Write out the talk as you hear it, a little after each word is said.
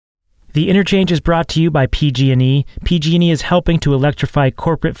The Interchange is brought to you by PG&E. PG&E is helping to electrify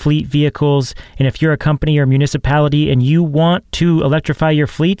corporate fleet vehicles, and if you're a company or municipality and you want to electrify your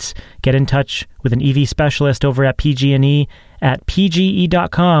fleets, get in touch with an EV specialist over at PG&E at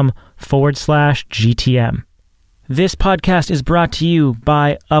pge.com/GTM. This podcast is brought to you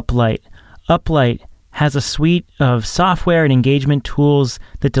by Uplight. Uplight has a suite of software and engagement tools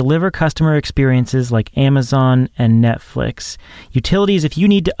that deliver customer experiences like Amazon and Netflix. Utilities, if you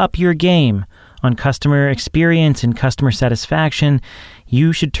need to up your game on customer experience and customer satisfaction,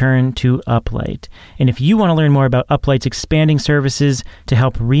 you should turn to Uplight. And if you want to learn more about Uplight's expanding services to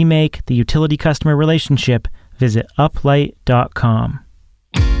help remake the utility-customer relationship, visit uplight.com.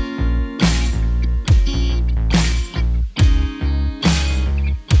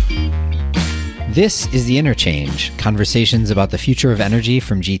 This is The Interchange, conversations about the future of energy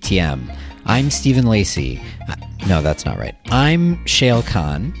from GTM. I'm Stephen Lacey. No, that's not right. I'm Shail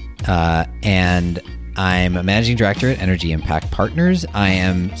Khan, and I'm a managing director at Energy Impact Partners. I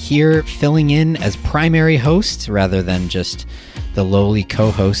am here filling in as primary host rather than just the lowly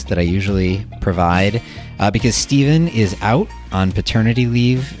co-host that I usually provide, because Stephen is out on paternity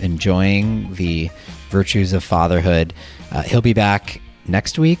leave, enjoying the virtues of fatherhood. He'll be back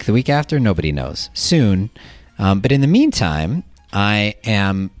next week, the week after, nobody knows. Soon. But in the meantime, I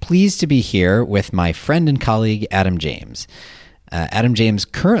am pleased to be here with my friend and colleague, Adam James. Adam James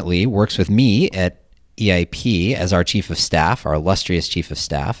currently works with me at EIP as our chief of staff, our illustrious chief of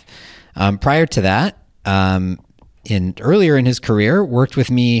staff. Prior to that, earlier in his career, worked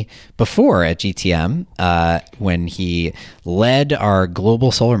with me before at GTM when he led our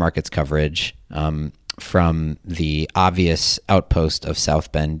global solar markets coverage from the obvious outpost of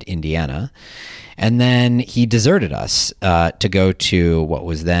South Bend, Indiana. And then he deserted us to go to what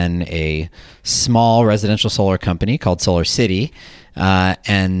was then a small residential solar company called Solar City,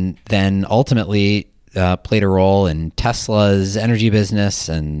 and then ultimately played a role in Tesla's energy business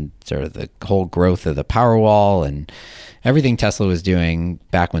and sort of the whole growth of the Powerwall and everything Tesla was doing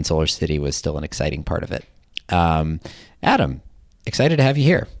back when Solar City was still an exciting part of it. Adam, excited to have you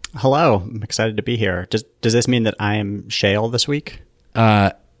here. Hello, I'm excited to be here. Does this mean that I am Shail this week?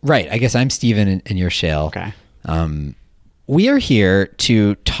 Right. I guess I'm Stephen and you're Shail. Okay. We are here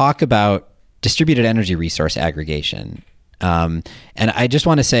to talk about distributed energy resource aggregation. And I just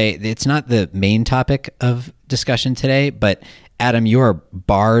want to say it's not the main topic of discussion today, but Adam, you are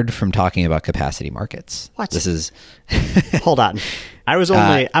barred from talking about capacity markets. What? This is Hold on.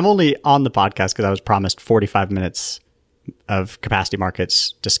 I'm only on the podcast because I was promised 45 minutes of capacity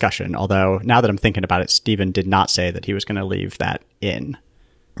markets discussion. Although now that I'm thinking about it, Stephen did not say that he was going to leave that in.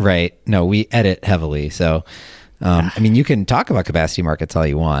 Right. No, we edit heavily. So, I mean, you can talk about capacity markets all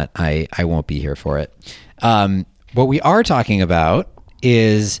you want. I won't be here for it. What we are talking about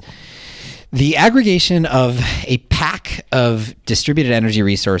is the aggregation of a pack of distributed energy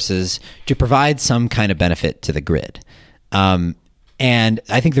resources to provide some kind of benefit to the grid. And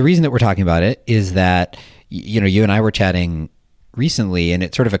I think the reason that we're talking about it is that you and I were chatting recently, and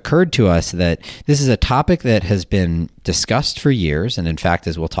it sort of occurred to us that this is a topic that has been discussed for years. And in fact,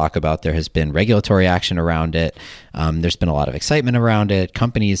 as we'll talk about, there has been regulatory action around it. There's been a lot of excitement around it.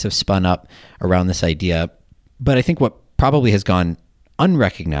 Companies have spun up around this idea. But I think what probably has gone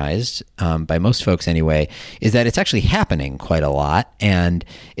unrecognized, by most folks anyway, is that it's actually happening quite a lot, and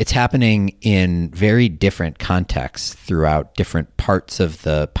it's happening in very different contexts throughout different parts of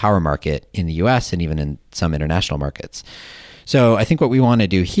the power market in the US and even in some international markets. So I think what we want to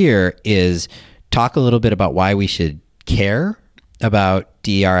do here is talk a little bit about why we should care about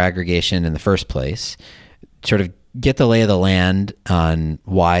DER aggregation in the first place, sort of get the lay of the land on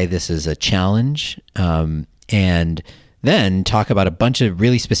why this is a challenge, and then talk about a bunch of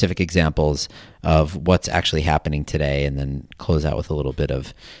really specific examples of what's actually happening today, and then close out with a little bit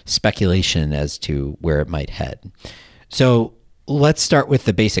of speculation as to where it might head. So let's start with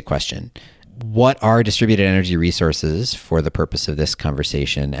the basic question. What are distributed energy resources for the purpose of this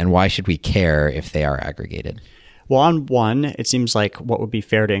conversation, and why should we care if they are aggregated? Well, on one, it seems like what would be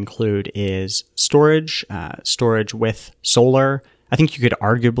fair to include is storage, storage with solar. I think you could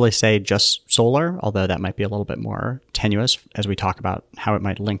arguably say just solar, although that might be a little bit more tenuous as we talk about how it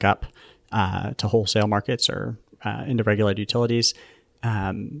might link up to wholesale markets or into regulated utilities.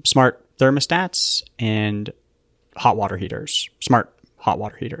 Smart thermostats and hot water heaters, smart hot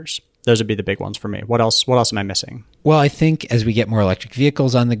water heaters. Those would be the big ones for me. What else am I missing? Well, I think as we get more electric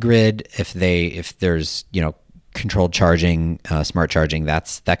vehicles on the grid, if there's controlled charging, smart charging,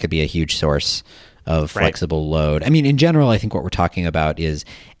 that could be a huge source of Right. flexible load. I mean, in general, I think what we're talking about is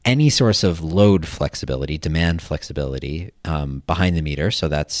any source of load flexibility, demand flexibility behind the meter. So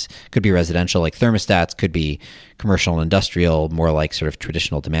that's could be residential, like thermostats, could be commercial and industrial, more like sort of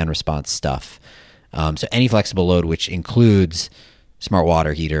traditional demand response stuff. So any flexible load, which includes smart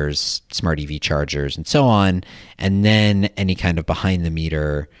water heaters, smart EV chargers, and so on, and then any kind of behind the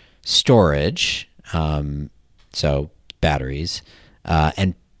meter storage, so batteries,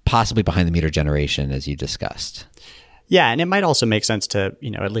 and possibly behind the meter generation, as you discussed. Yeah, and it might also make sense to,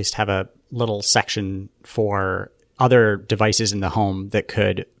 at least have a little section for other devices in the home that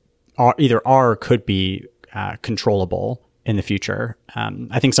could either are or could be controllable in the future.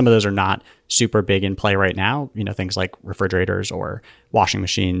 I think some of those are not super big in play right now, things like refrigerators or washing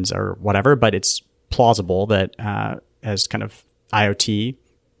machines or whatever, but it's plausible that as kind of IoT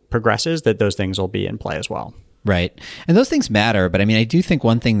progresses, that those things will be in play as well. Right. And those things matter. But I mean, I do think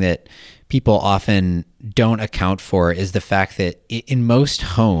one thing that people often don't account for is the fact that in most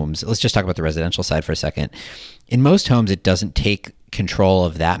homes, let's just talk about the residential side for a second. In most homes, it doesn't take control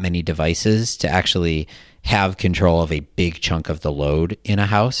of that many devices to actually have control of a big chunk of the load in a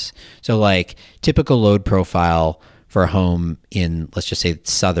house. So like typical load profile for a home in, let's just say,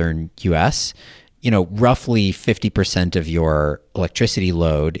 southern US, roughly 50% of your electricity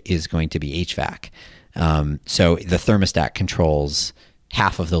load is going to be HVAC. So the thermostat controls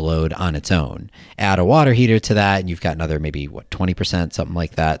half of the load on its own. Add a water heater to that, and you've got another maybe 20%, something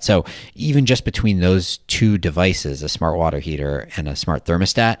like that. So even just between those two devices, a smart water heater and a smart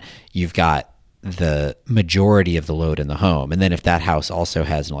thermostat, you've got the majority of the load in the home. And then if that house also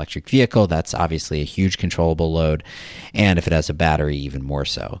has an electric vehicle, that's obviously a huge controllable load. And if it has a battery, even more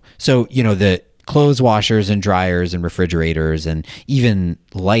so. So, the clothes washers and dryers and refrigerators and even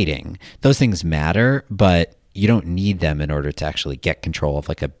lighting, those things matter, but you don't need them in order to actually get control of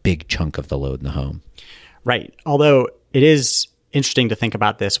like a big chunk of the load in the home. Right. Although it is interesting to think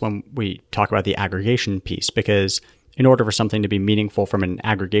about this when we talk about the aggregation piece, because in order for something to be meaningful from an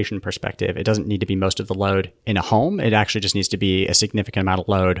aggregation perspective, it doesn't need to be most of the load in a home. It actually just needs to be a significant amount of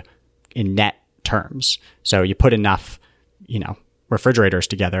load in net terms. So you put enough, refrigerators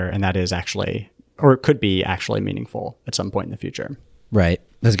together, and that is actually, or it could be actually meaningful at some point in the future. Right.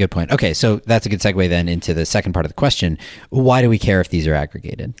 That's a good point. Okay. So that's a good segue then into the second part of the question. Why do we care if these are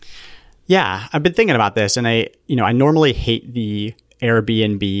aggregated? Yeah, I've been thinking about this, and I normally hate the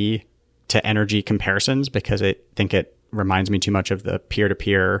Airbnb to energy comparisons because I think it reminds me too much of the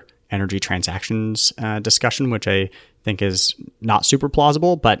peer-to-peer energy transactions discussion, which I think is not super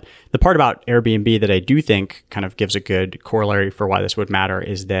plausible. But the part about Airbnb that I do think kind of gives a good corollary for why this would matter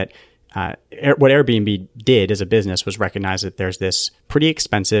is that what Airbnb did as a business was recognize that there's this pretty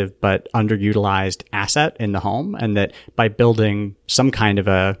expensive but underutilized asset in the home, and that by building some kind of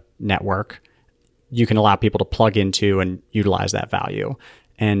a network, you can allow people to plug into and utilize that value.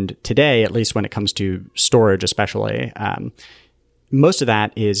 And today, at least when it comes to storage especially, most of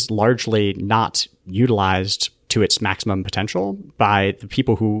that is largely not utilized to its maximum potential by the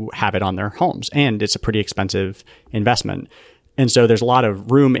people who have it on their homes. And it's a pretty expensive investment. And so there's a lot of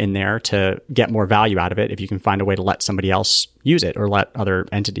room in there to get more value out of it if you can find a way to let somebody else use it or let other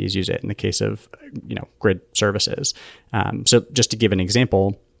entities use it in the case of, grid services. So just to give an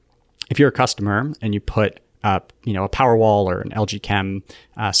example, if you're a customer and you put up, a Powerwall or an LG Chem,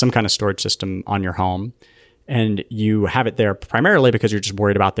 some kind of storage system on your home, and you have it there primarily because you're just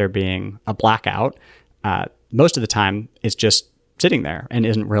worried about there being a blackout, most of the time it's just sitting there and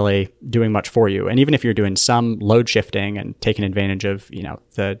isn't really doing much for you. And even if you're doing some load shifting and taking advantage of,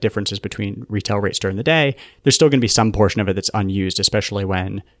 the differences between retail rates during the day, there's still going to be some portion of it that's unused, especially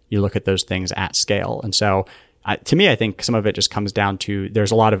when you look at those things at scale. And so to me, I think some of it just comes down to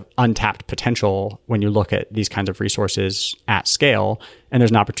there's a lot of untapped potential when you look at these kinds of resources at scale. And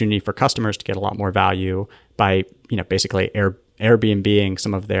there's an opportunity for customers to get a lot more value by, basically Airbnb-ing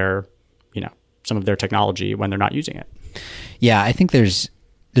some of their technology when they're not using it. Yeah, I think there's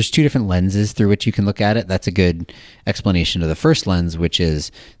two different lenses through which you can look at it. That's a good explanation of the first lens, which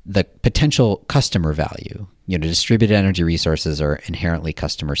is the potential customer value. Distributed energy resources are inherently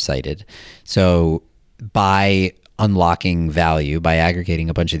customer sited. So by unlocking value, by aggregating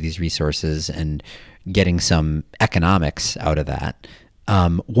a bunch of these resources and getting some economics out of that,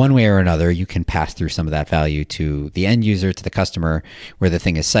 one way or another, you can pass through some of that value to the end user, to the customer, where the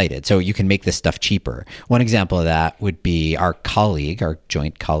thing is sited. So you can make this stuff cheaper. One example of that would be our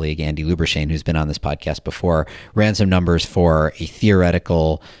joint colleague, Andy Lubershain, who's been on this podcast before, ran some numbers for a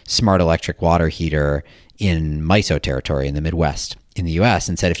theoretical smart electric water heater in MISO territory in the Midwest in the US,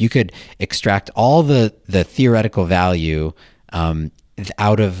 and said if you could extract all the theoretical value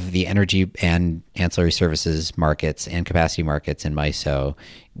out of the energy and ancillary services markets and capacity markets in MISO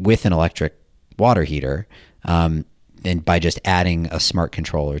with an electric water heater. And by just adding a smart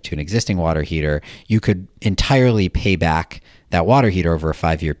controller to an existing water heater, you could entirely pay back that water heater over a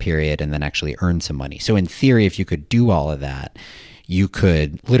 5-year period and then actually earn some money. So in theory, if you could do all of that, you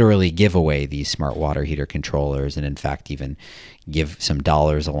could literally give away these smart water heater controllers and in fact even give some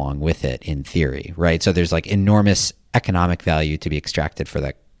dollars along with it in theory, right? So there's like enormous economic value to be extracted for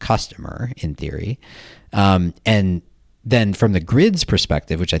the customer in theory. And then from the grid's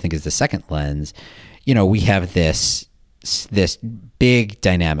perspective, which I think is the second lens, we have this big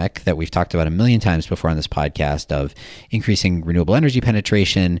dynamic that we've talked about a million times before on this podcast of increasing renewable energy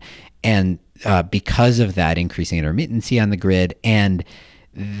penetration and because of that increasing intermittency on the grid and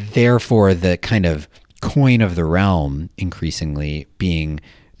therefore the kind of coin of the realm increasingly being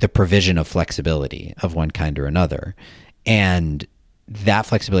the provision of flexibility of one kind or another. And that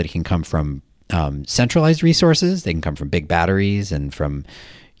flexibility can come from centralized resources. They can come from big batteries and from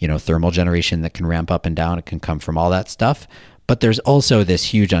thermal generation that can ramp up and down. It can come from all that stuff. But there's also this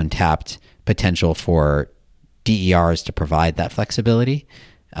huge untapped potential for DERs to provide that flexibility.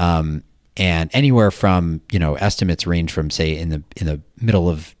 And anywhere from, estimates range from, say, in the middle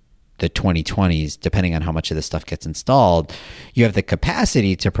of the 2020s, depending on how much of this stuff gets installed, you have the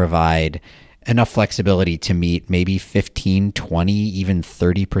capacity to provide enough flexibility to meet maybe 15, 20, even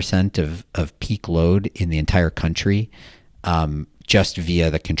 30% of peak load in the entire country, just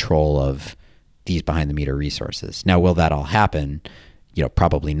via the control of these behind the meter resources. Now, will that all happen?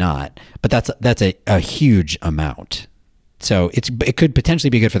 Probably not. But that's a huge amount. So it could potentially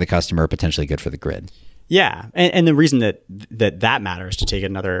be good for the customer, potentially good for the grid. Yeah, and the reason that matters, to take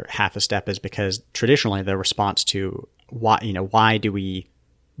another half a step, is because traditionally the response to why do we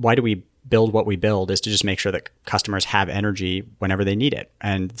build what we build is to just make sure that customers have energy whenever they need it.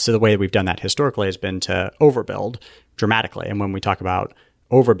 And so the way that we've done that historically has been to overbuild dramatically. And when we talk about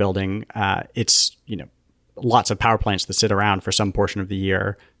overbuilding, it's lots of power plants that sit around for some portion of the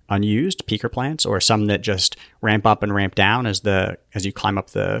year unused, peaker plants, or some that just ramp up and ramp down as you climb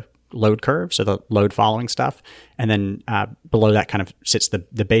up the load curve, so the load following stuff. And then below that kind of sits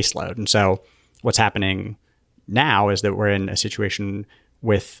the base load. And so what's happening now is that we're in a situation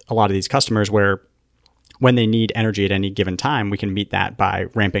with a lot of these customers where when they need energy at any given time, we can meet that by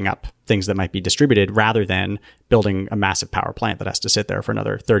ramping up things that might be distributed rather than building a massive power plant that has to sit there for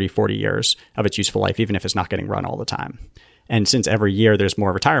another 30, 40 years of its useful life, even if it's not getting run all the time. And since every year there's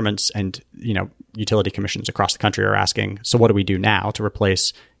more retirements and, utility commissions across the country are asking, so what do we do now to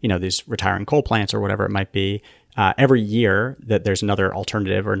replace, these retiring coal plants or whatever it might be? Every year that there's another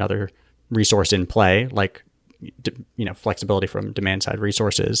alternative or another resource in play, like flexibility from demand side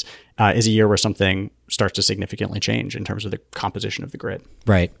resources, is a year where something starts to significantly change in terms of the composition of the grid.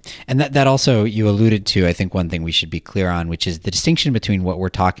 Right. And that also, you alluded to, I think one thing we should be clear on, which is the distinction between what we're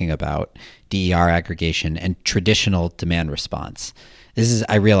talking about, DER aggregation, and traditional demand response. This is,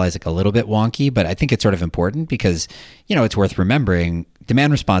 I realize, like a little bit wonky, but I think it's sort of important because, it's worth remembering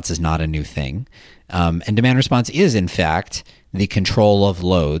demand response is not a new thing. And demand response is, in fact, the control of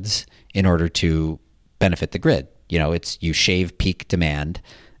loads in order to benefit the grid. It's you shave peak demand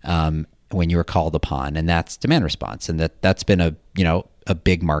when you are called upon, and that's demand response. And that's been a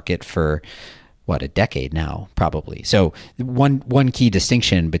big market for a decade now, probably. So one key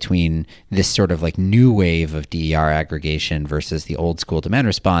distinction between this sort of like new wave of DER aggregation versus the old school demand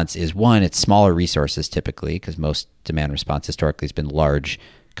response is, one, it's smaller resources typically, because most demand response historically has been large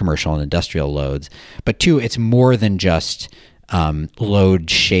commercial and industrial loads. But two, it's more than just load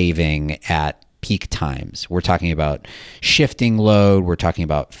shaving at peak times. We're talking about shifting load. We're talking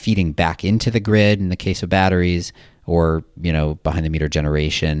about feeding back into the grid in the case of batteries, or behind the meter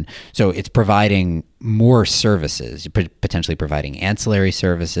generation. So it's providing more services, potentially providing ancillary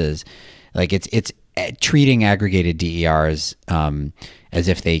services. Like it's treating aggregated DERs as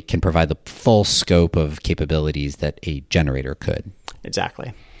if they can provide the full scope of capabilities that a generator could.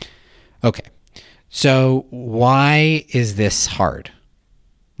 Exactly. Okay. So why is this hard?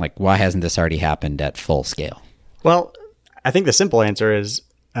 Like, why hasn't this already happened at full scale? Well, I think the simple answer is,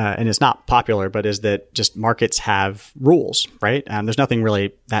 and it's not popular, but is that just markets have rules, right? There's nothing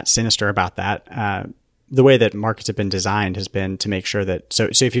really that sinister about that. The way that markets have been designed has been to make sure that, so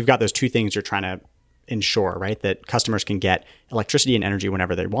if you've got those two things you're trying to ensure, right, that customers can get electricity and energy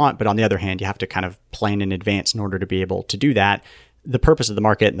whenever they want, but on the other hand, you have to kind of plan in advance in order to be able to do that. The purpose of the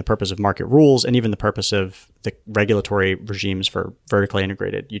market and the purpose of market rules, and even the purpose of the regulatory regimes for vertically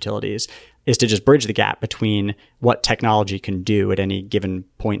integrated utilities, is to just bridge the gap between what technology can do at any given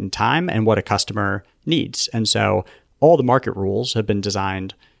point in time and what a customer needs. And so all the market rules have been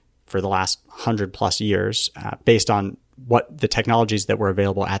designed for the last 100 plus years based on what the technologies that were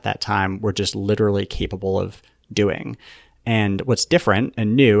available at that time were just literally capable of doing. And what's different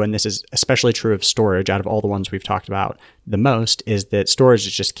and new, and this is especially true of storage out of all the ones we've talked about the most, is that storage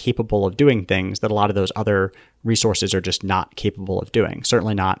is just capable of doing things that a lot of those other resources are just not capable of doing.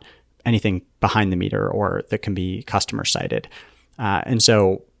 Certainly not anything behind the meter or that can be customer sited. And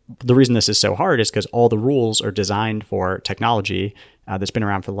so the reason this is so hard is because all the rules are designed for technology that's been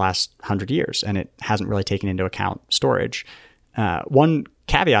around for the last 100 years, and it hasn't really taken into account storage. One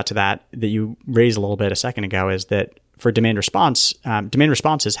caveat to that you raised a little bit a second ago is that for demand response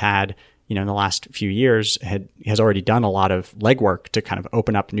has had, in the last few years, has already done a lot of legwork to kind of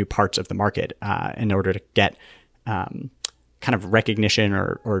open up new parts of the market in order to get kind of recognition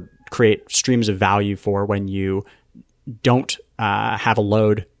or create streams of value for when you don't have a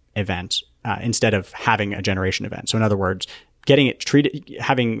load event instead of having a generation event. So in other words, getting it treated,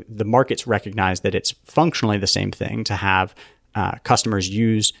 having the markets recognize that it's functionally the same thing to have customers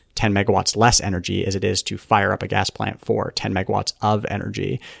use 10 megawatts less energy as it is to fire up a gas plant for 10 megawatts of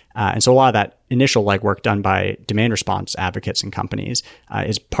energy. And so a lot of that initial legwork done by demand response advocates and companies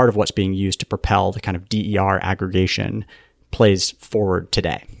is part of what's being used to propel the kind of DER aggregation plays forward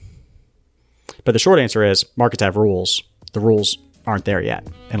today. But the short answer is markets have rules. The rules aren't there yet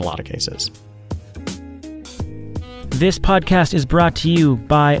in a lot of cases. This podcast is brought to you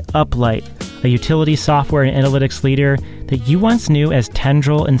by Uplight, a utility software and analytics leader that you once knew as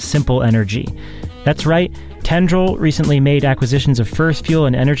Tendril and Simple Energy. That's right, Tendril recently made acquisitions of First Fuel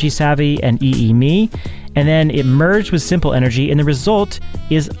and Energy Savvy and EEME, and then it merged with Simple Energy, and the result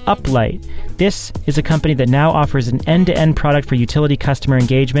is Uplight. This is a company that now offers an end-to-end product for utility customer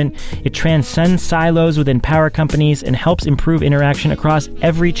engagement. It transcends silos within power companies and helps improve interaction across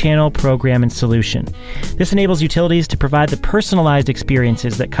every channel, program, and solution. This enables utilities to provide the personalized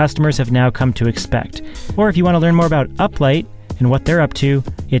experiences that customers have now come to expect. Or if you want to learn more about Uplight and what they're up to,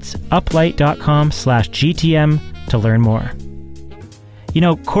 it's uplight.com/GTM to learn more.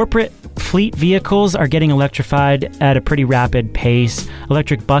 Corporate fleet vehicles are getting electrified at a pretty rapid pace.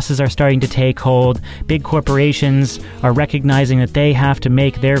 Electric buses are starting to take hold. Big corporations are recognizing that they have to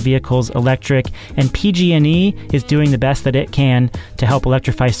make their vehicles electric, and PG&E is doing the best that it can to help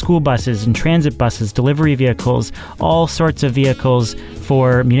electrify school buses and transit buses, delivery vehicles, all sorts of vehicles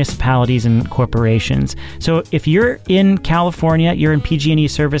for municipalities and corporations. So if you're in California, you're in PG&E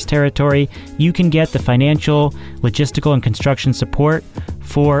service territory, you can get the financial, logistical, and construction support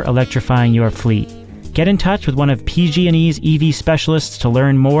for electrifying your fleet. Get in touch with one of PG&E's EV specialists to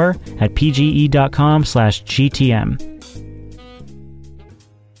learn more at pge.com/GTM.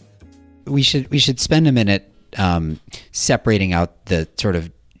 We should spend a minute separating out the sort of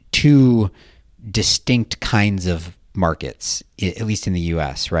two distinct kinds of markets, at least in the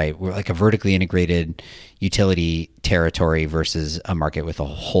US, right? We're like a vertically integrated utility territory versus a market with a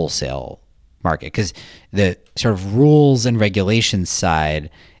wholesale market, because the sort of rules and regulations side,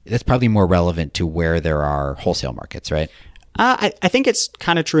 that's probably more relevant to where there are wholesale markets, right? I think it's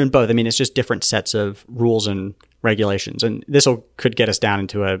kind of true in both. I mean, it's just different sets of rules and regulations, and this could get us down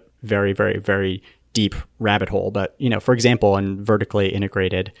into a very, very, very deep rabbit hole. But for example, in vertically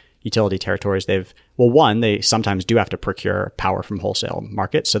integrated utility territories, they sometimes do have to procure power from wholesale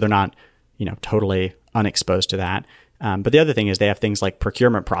markets, so they're not totally unexposed to that. But the other thing is they have things like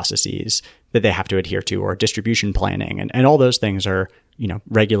procurement processes that they have to adhere to, or distribution planning, and all those things are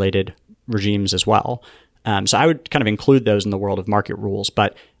regulated regimes as well. So I would kind of include those in the world of market rules.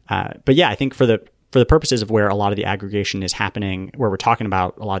 But yeah, I think for the purposes of where a lot of the aggregation is happening, where we're talking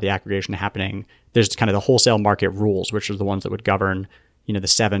about a lot of the aggregation happening, there's kind of the wholesale market rules, which are the ones that would govern the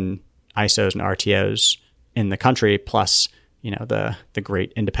 7 ISOs and RTOs in the country, plus the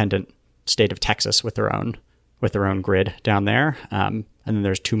great independent state of Texas with their own grid down there. And then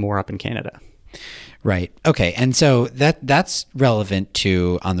there's 2 more up in Canada. Right. Okay. And so that's relevant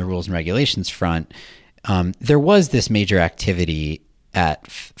to on the rules and regulations front. There was this major activity at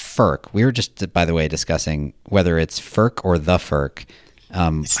FERC. We were just, by the way, discussing whether it's FERC or the FERC.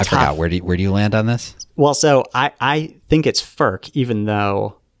 I forgot. Where do you land on this? Well, so I think it's FERC, even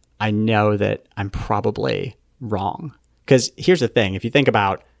though I know that I'm probably wrong. Because here's the thing. If you think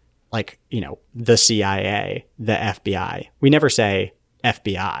about the CIA, the FBI, we never say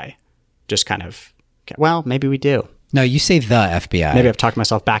FBI, just kind of, well, maybe we do. No, you say the FBI. Maybe I've talked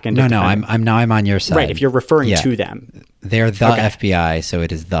myself back into No, I'm on your side. Right, if you're referring to them. They're the FBI, so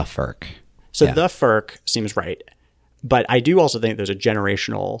it is the FERC. So the FERC seems right. But I do also think there's a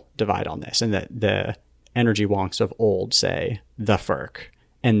generational divide on this, and that the energy wonks of old say the FERC.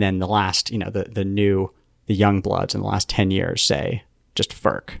 And then the last, the new the young bloods in the last 10 years say just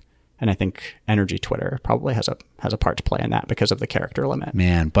FERC. And I think Energy Twitter probably has a part to play in that because of the character limit.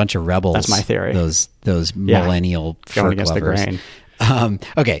 Man, bunch of rebels. That's my theory. Those millennial going FERC against lovers. the grain.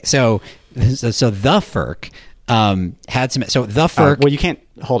 Okay, so the FERC had some. So the FERC. Well, you can't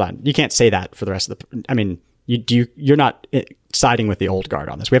hold on. You can't say that for the rest of the. I mean, you're not siding with the old guard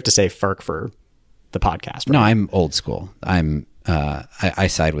on this. We have to say FERC for the podcast. Right? No, I'm old school. I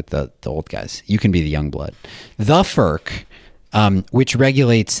side with the old guys. You can be the young blood. The FERC. Which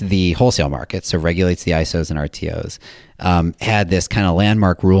regulates the wholesale market, so regulates the ISOs and RTOs, had this kind of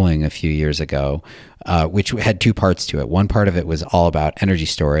landmark ruling a few years ago, which had two parts to it. One part of it was all about energy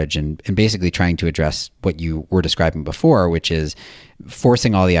storage and basically trying to address what you were describing before, which is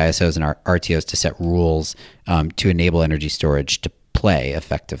forcing all the ISOs and RTOs to set rules to enable energy storage to play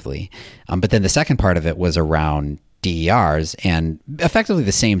effectively. But then the second part of it was around DERs and effectively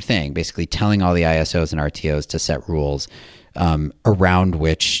the same thing, basically telling all the ISOs and RTOs to set rules around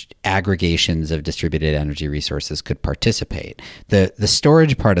which aggregations of distributed energy resources could participate. The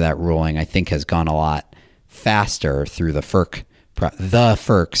storage part of that ruling, I think, has gone a lot faster through the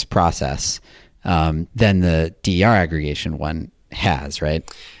FERC's process than the DER aggregation one has, right?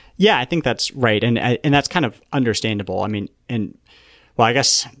 Yeah, I think that's right, and that's kind of understandable. I mean, I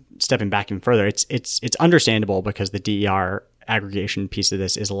guess stepping back even further, it's understandable because the DER aggregation piece of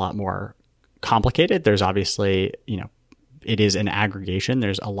this is a lot more complicated. There's obviously, it is an aggregation.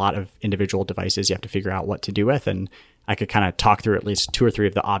 There's a lot of individual devices you have to figure out what to do with. And I could kind of talk through at least two or three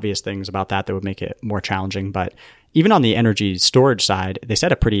of the obvious things about that would make it more challenging. But even on the energy storage side, they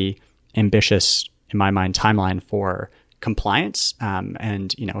set a pretty ambitious, in my mind, timeline for compliance.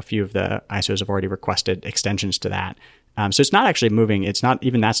 And, a few of the ISOs have already requested extensions to that. So it's not actually moving. It's not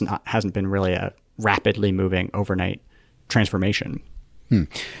even hasn't been really a rapidly moving overnight transformation.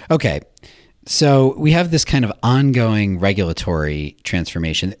 Okay. So we have this kind of ongoing regulatory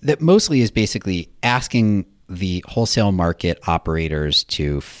transformation that mostly is basically asking the wholesale market operators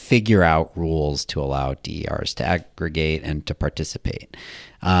to figure out rules to allow DERs to aggregate and to participate.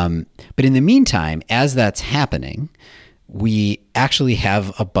 But in the meantime, as that's happening, we actually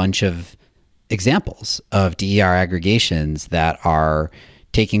have a bunch of examples of DER aggregations that are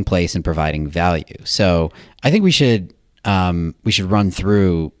taking place and providing value. So I think we should run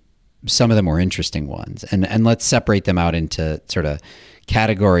through some of the more interesting ones, and let's separate them out into sort of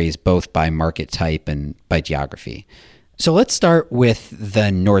categories, both by market type and by geography. So let's start with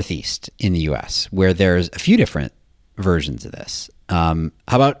the Northeast in the US, where there's a few different versions of this. How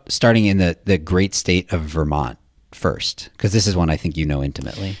about starting in the great state of Vermont first? Because this is one I think you know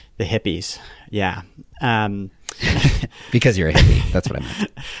intimately. The hippies. Yeah. Because you're a hippie. That's what I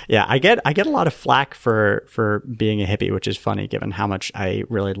meant. Yeah, I get a lot of flack for being a hippie, which is funny given how much I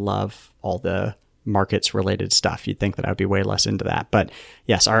really love all the markets related stuff. You'd think that I would be way less into that. But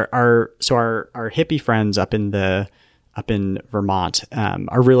yes, our hippie friends up in Vermont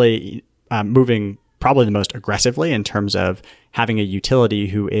are really moving probably the most aggressively in terms of having a utility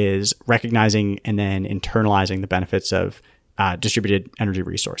who is recognizing and then internalizing the benefits of distributed energy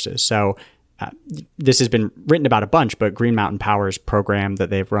resources. So this has been written about a bunch, but Green Mountain Power's program that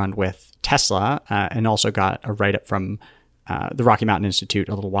they've run with Tesla and also got a write-up from the Rocky Mountain Institute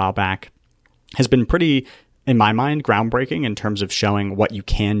a little while back has been pretty, in my mind, groundbreaking in terms of showing what you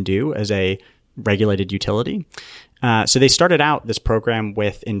can do as a regulated utility. So they started out this program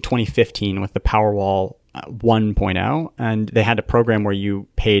in 2015 with the Powerwall 1.0, and they had a program where you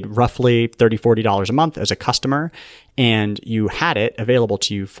paid roughly $30, $40 a month as a customer, and you had it available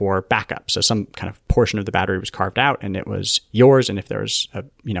to you for backup. So some kind of portion of the battery was carved out and it was yours. And if there was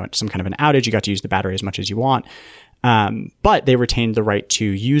some kind of an outage, you got to use the battery as much as you want. But they retained the right to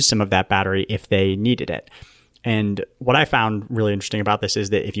use some of that battery if they needed it. And what I found really interesting about this is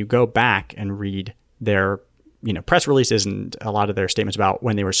that if you go back and read their press releases and a lot of their statements about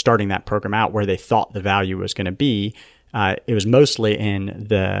when they were starting that program out, where they thought the value was going to be, it was mostly in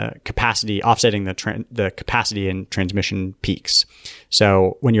the capacity, offsetting the capacity and transmission peaks.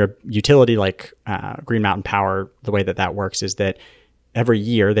 So when you're a utility like Green Mountain Power, the way that works is that every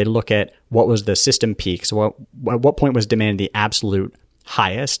year they look at what was the system peak. So at what point was demand the absolute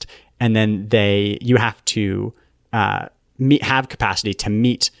highest, and then you have to have capacity to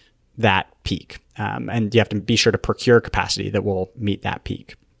meet that peak. And you have to be sure to procure capacity that will meet that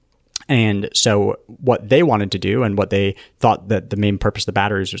peak. And so what they wanted to do, and what they thought that the main purpose of the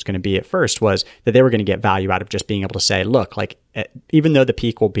batteries was going to be at first, was that they were going to get value out of just being able to say, look, even though the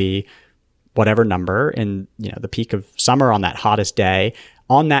peak will be whatever number in the peak of summer on that hottest day,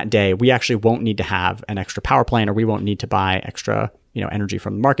 on that day, we actually won't need to have an extra power plant, or we won't need to buy extra energy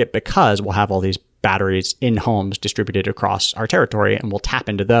from the market, because we'll have all these batteries in homes distributed across our territory, and we'll tap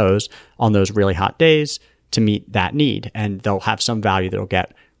into those on those really hot days to meet that need. And they'll have some value that'll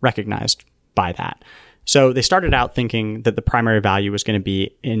get recognized by that. So they started out thinking that the primary value was going to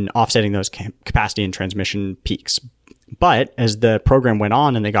be in offsetting those capacity and transmission peaks. But as the program went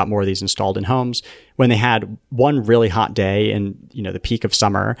on and they got more of these installed in homes, when they had one really hot day in, the peak of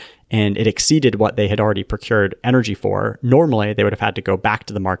summer, and it exceeded what they had already procured energy for, normally they would have had to go back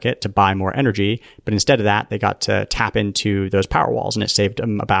to the market to buy more energy. But instead of that, they got to tap into those power walls, and it saved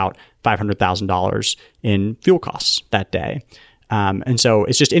them about $500,000 in fuel costs that day. And so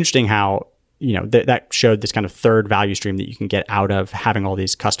it's just interesting how, that showed this kind of third value stream that you can get out of having all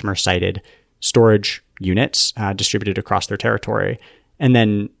these customer sited storage units distributed across their territory. And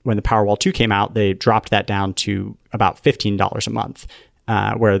then when the Powerwall 2 came out, they dropped that down to about $15 a month,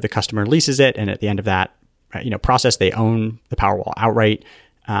 where the customer leases it. And at the end of that, process, they own the Powerwall outright.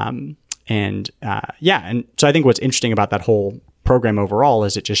 And so I think what's interesting about that whole program overall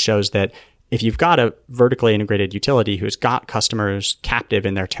is it just shows that if you've got a vertically integrated utility who's got customers captive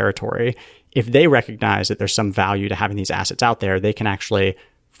in their territory, if they recognize that there's some value to having these assets out there, they can actually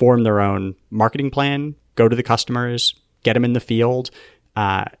form their own marketing plan, go to the customers, get them in the field,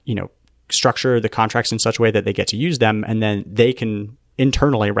 structure the contracts in such a way that they get to use them, and then they can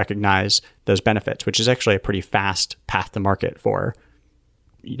internally recognize those benefits, which is actually a pretty fast path to market for,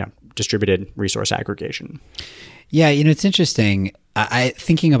 distributed resource aggregation. Yeah, it's interesting. I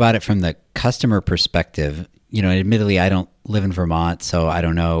thinking about it from the customer perspective, admittedly, I don't live in Vermont, so I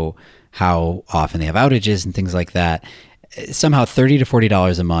don't know how often they have outages and things like that. Somehow $30 to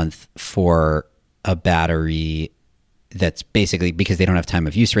 $40 a month for a battery that's basically because they don't have time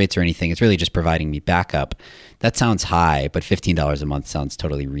of use rates or anything. It's really just providing me backup. That sounds high, but $15 a month sounds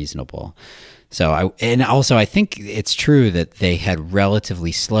totally reasonable. So I think it's true that they had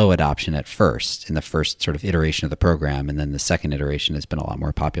relatively slow adoption at first in the first sort of iteration of the program. And then the second iteration has been a lot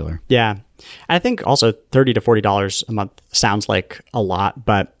more popular. Yeah. I think also $30 to $40 a month sounds like a lot,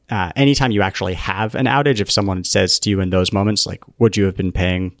 but anytime you actually have an outage, if someone says to you in those moments, like, would you have been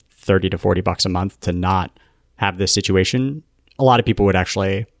paying $30 to $40 a month to not have this situation? A lot of people would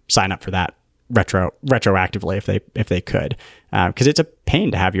actually sign up for that retroactively if they could, because it's a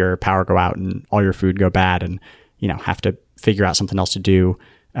pain to have your power go out and all your food go bad and have to figure out something else to do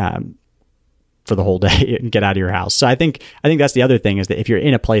for the whole day and get out of your house. So I think that's the other thing, is that if you're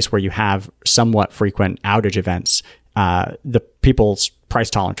in a place where you have somewhat frequent outage events, the people's price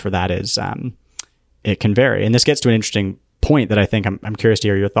tolerance for that is it can vary. And this gets to an interesting point that I think I'm curious to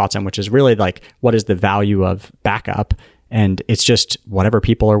hear your thoughts on, which is really like, what is the value of backup? And it's just whatever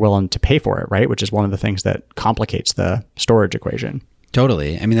people are willing to pay for it, right? Which is one of the things that complicates the storage equation.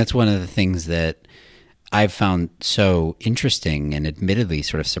 Totally. I mean, that's one of the things that I've found so interesting and admittedly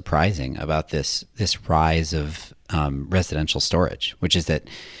sort of surprising about this rise of residential storage, which is that,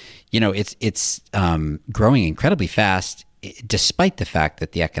 it's growing incredibly fast, despite the fact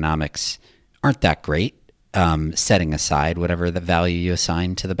that the economics aren't that great. Setting aside whatever the value you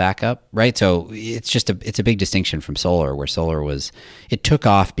assign to the backup, right? So it's a big distinction from solar, where solar it took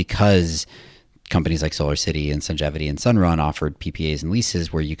off because companies like SolarCity and Sungevity and Sunrun offered PPAs and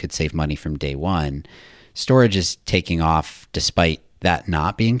leases where you could save money from day one. Storage is taking off despite that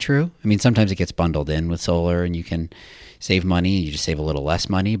not being true. I mean, sometimes it gets bundled in with solar and you can save money, you just save a little less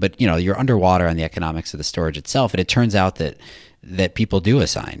money, but you're underwater on the economics of the storage itself. And it turns out that people do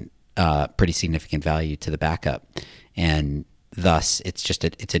assign pretty significant value to the backup, and thus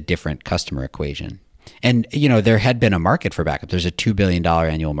it's a different customer equation. And there had been a market for backup. There's a $2 billion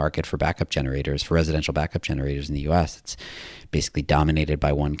annual market for backup generators, for residential backup generators in the U.S. It's basically dominated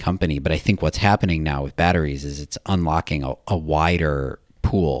by one company. But I think what's happening now with batteries is it's unlocking a wider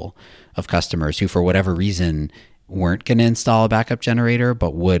pool of customers who, for whatever reason, weren't going to install a backup generator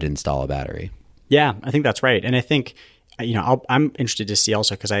but would install a battery. Yeah, I think that's right. And I think I'm interested to see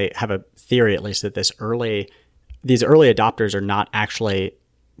also, because I have a theory at least that these early adopters are not actually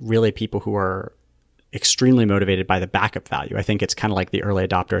really people who are extremely motivated by the backup value. I think it's kind of like the early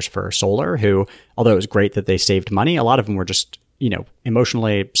adopters for solar, who, although it was great that they saved money, a lot of them were just,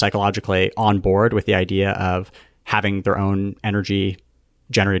 emotionally, psychologically on board with the idea of having their own energy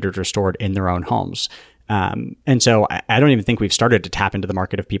generators stored in their own homes. And so I don't even think we've started to tap into the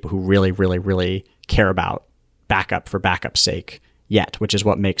market of people who really, really, really care about backup for backup's sake yet, which is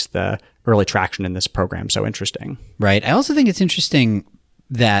what makes the early traction in this program so interesting. Right. I also think it's interesting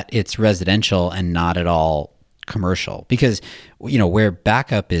that it's residential and not at all commercial, because, where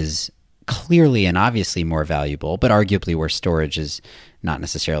backup is clearly and obviously more valuable, but arguably where storage is not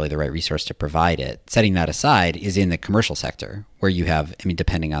necessarily the right resource to provide it. Setting that aside is in the commercial sector where you have, I mean,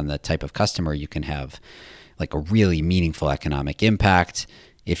 depending on the type of customer, you can have like a really meaningful economic impact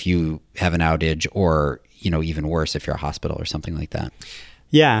if you have an outage, or, even worse if you're a hospital or something like that.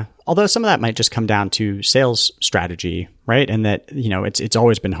 Yeah. Although some of that might just come down to sales strategy, right? And that, it's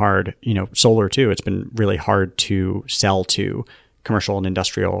always been hard, solar too. It's been really hard to sell to commercial and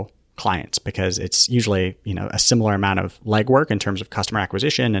industrial clients because it's usually, a similar amount of legwork in terms of customer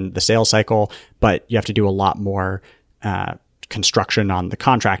acquisition and the sales cycle, but you have to do a lot more construction on the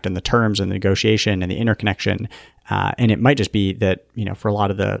contract and the terms and the negotiation and the interconnection. And it might just be that, for a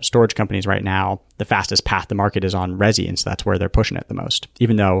lot of the storage companies right now, the fastest path to market is on resi. And so that's where they're pushing it the most,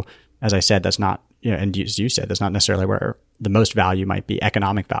 even though, as I said, that's not, and as you said, that's not necessarily where the most value might be,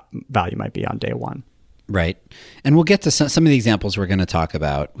 economic value might be on day one. Right. And we'll get to some of the examples we're going to talk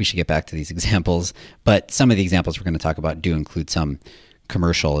about. We should get back to these examples, but some of the examples we're going to talk about do include some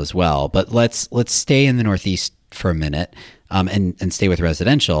commercial as well. But let's stay in the Northeast for a minute and stay with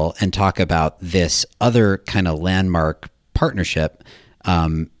residential and talk about this other kind of landmark partnership,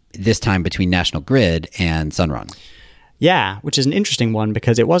 this time between National Grid and Sunrun. Yeah, which is an interesting one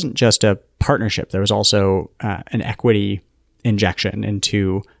because it wasn't just a partnership. There was also an equity injection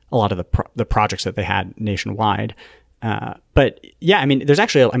into a lot of the projects that they had nationwide. But yeah,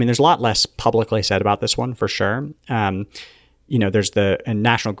 there's a lot less publicly said about this one for sure. And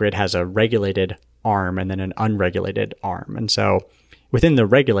National Grid has a regulated arm and then an unregulated arm. And so within the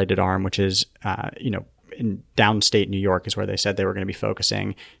regulated arm, which is, in downstate New York is where they said they were going to be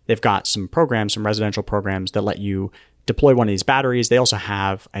focusing. They've got some residential programs that let you deploy one of these batteries. They also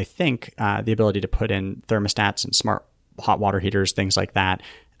have, I think, the ability to put in thermostats and smart hot water heaters, things like that.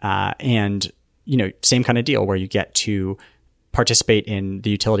 And, same kind of deal where you get to participate in the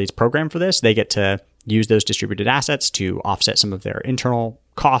utilities program for this. They get to use those distributed assets to offset some of their internal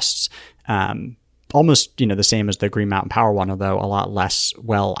costs. Almost, the same as the Green Mountain Power one, although a lot less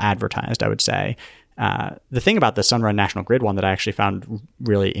well advertised, I would say. The thing about the Sunrun National Grid one that I actually found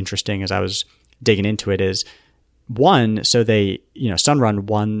really interesting as I was digging into it is, one, so they, Sunrun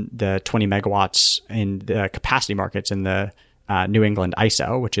won the 20 megawatts in the capacity markets in the New England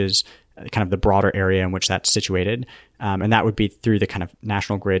ISO, which is kind of the broader area in which that's situated. And that would be through the kind of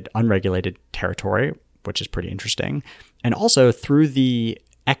National Grid unregulated territory, which is pretty interesting. And also through the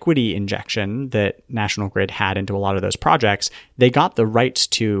equity injection that National Grid had into a lot of those projects, they got the rights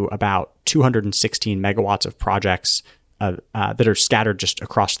to about 216 megawatts of projects that are scattered just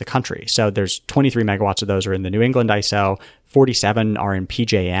across the country. So there's 23 megawatts of those are in the New England ISO, 47 are in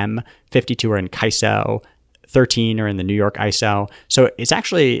PJM, 52 are in CAISO, 13 are in the New York ISO. So it's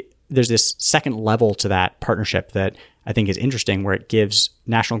actually, there's this second level to that partnership that I think is interesting, where it gives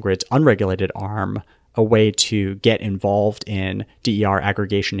National Grid's unregulated arm a way to get involved in DER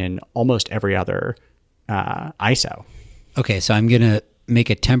aggregation in almost every other ISO. Okay, so I'm going to make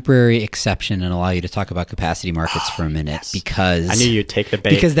a temporary exception and allow you to talk about capacity markets for a minute, because I knew you'd take the bait.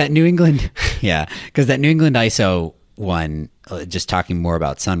 Because that New England, ISO one, just talking more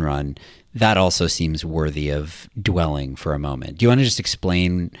about Sunrun, that also seems worthy of dwelling for a moment. Do you want to just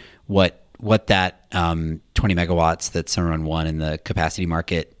explain what that 20 megawatts that Sunrun won in the capacity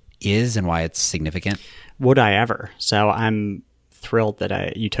market is and why it's significant? Would I ever? So I'm thrilled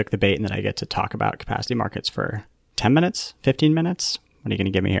that you took the bait and that I get to talk about capacity markets for 10 minutes, 15 minutes. What are you going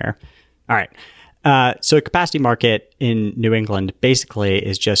to give me here? All right. So a capacity market in New England basically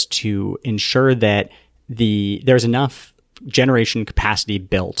is just to ensure that there's enough generation capacity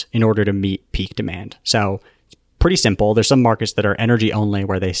built in order to meet peak demand. So it's pretty simple. There's some markets that are energy only,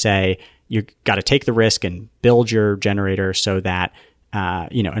 where they say you got to take the risk and build your generator so that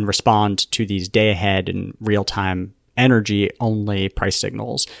and respond to these day ahead and real time energy only price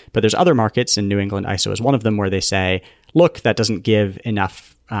signals. But there's other markets, and New England ISO is one of them, where they say, look, that doesn't give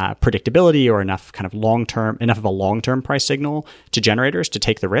enough predictability or enough of a long-term price signal to generators to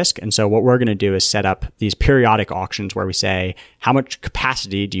take the risk. And so what we're going to do is set up these periodic auctions where we say, how much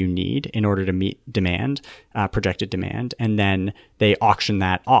capacity do you need in order to meet demand, projected demand? And then they auction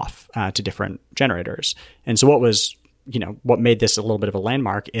that off to different generators. And so what made this a little bit of a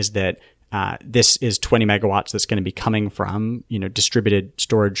landmark is that this is 20 megawatts that's going to be coming from, distributed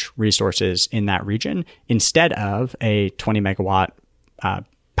storage resources in that region instead of a 20 megawatt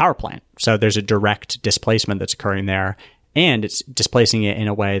power plant. So there's a direct displacement that's occurring there, and it's displacing it in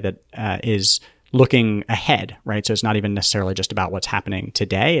a way that is looking ahead, right? So it's not even necessarily just about what's happening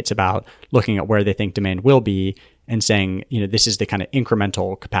today. It's about looking at where they think demand will be and saying, this is the kind of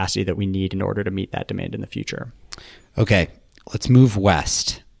incremental capacity that we need in order to meet that demand in the future. Okay, let's move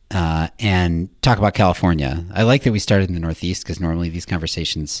west. and talk about California. I like that we started in the Northeast because normally these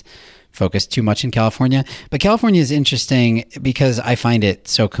conversations focus too much in California. But California is interesting because I find it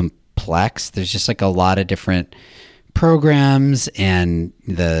so complex. There's just like a lot of different programs and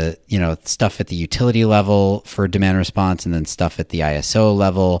the, stuff at the utility level for demand response and then stuff at the ISO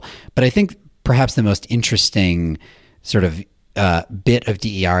level. But I think perhaps the most interesting sort of bit of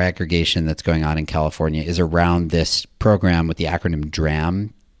DER aggregation that's going on in California is around this program with the acronym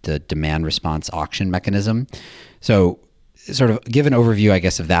DRAM, the Demand Response Auction Mechanism. So sort of give an overview, I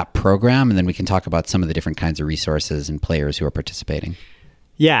guess, of that program, and then we can talk about some of the different kinds of resources and players who are participating.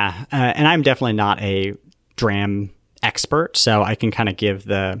 Yeah, and I'm definitely not a DRAM expert, so I can kind of give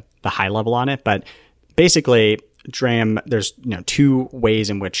the high level on it. But basically, DRAM, there's two ways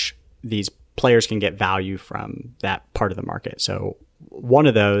in which these players can get value from that part of the market. So one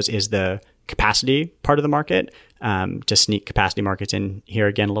of those is the capacity part of the market. To sneak capacity markets in here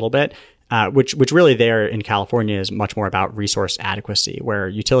again a little bit, which really there in California is much more about resource adequacy, where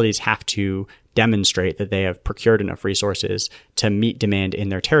utilities have to demonstrate that they have procured enough resources to meet demand in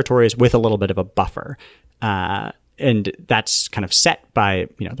their territories with a little bit of a buffer. And that's kind of set by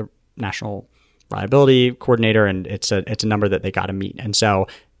the National Reliability Coordinator, and it's a number that they got to meet. And so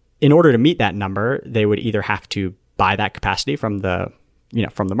in order to meet that number, they would either have to buy that capacity from the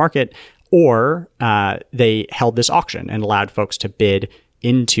market, or they held this auction and allowed folks to bid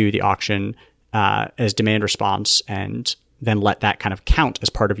into the auction as demand response, and then let that kind of count as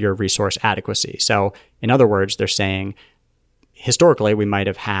part of your resource adequacy. So in other words, they're saying historically we might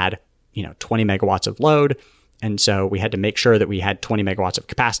have had 20 megawatts of load, and so we had to make sure that we had 20 megawatts of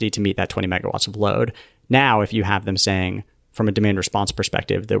capacity to meet that 20 megawatts of load. Now, if you have them saying from a demand response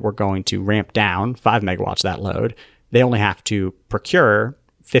perspective that we're going to ramp down 5 megawatts of that load, they only have to procure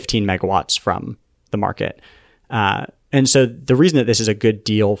 15 megawatts from the market. And so the reason that this is a good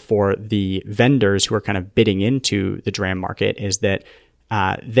deal for the vendors who are kind of bidding into the DRAM market is that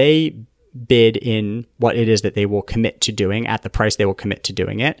they bid in what it is that they will commit to doing at the price they will commit to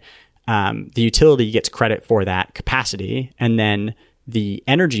doing it. The utility gets credit for that capacity, and then the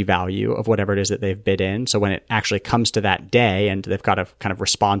energy value of whatever it is that they've bid in. So when it actually comes to that day and they've got to kind of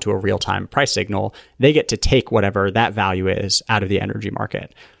respond to a real-time price signal, they get to take whatever that value is out of the energy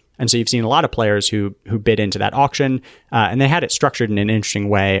market. And so you've seen a lot of players who bid into that auction, and they had it structured in an interesting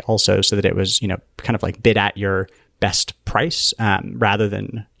way also so that it was, kind of like bid at your best price, rather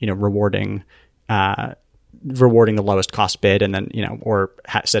than, rewarding the lowest cost bid and then, or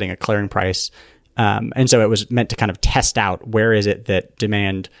setting a clearing price. And so it was meant to kind of test out where is it that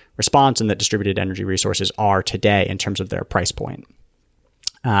demand response and that distributed energy resources are today in terms of their price point.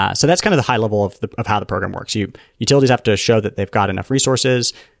 So that's kind of the high level of how the program works. Utilities have to show that they've got enough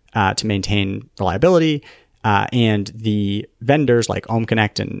resources to maintain reliability, and the vendors like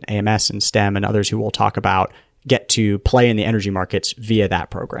OhmConnect and AMS and STEM and others who we'll talk about get to play in the energy markets via that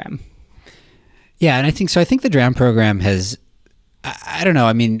program. Yeah, and I think the DRAM program has, I don't know,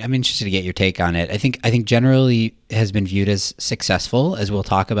 I mean, I'm interested to get your take on it. I think generally has been viewed as successful, as we'll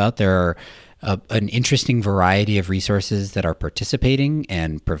talk about. There are an interesting variety of resources that are participating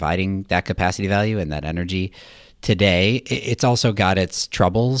and providing that capacity value and that energy today. It's also got its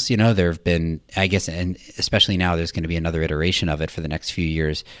troubles. There have been, I guess, and especially now, there's going to be another iteration of it for the next few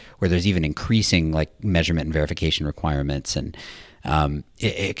years where there's even increasing like measurement and verification requirements. And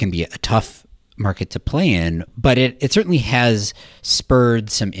it can be a tough market to play in, but it certainly has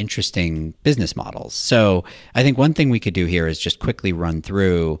spurred some interesting business models. So I think one thing we could do here is just quickly run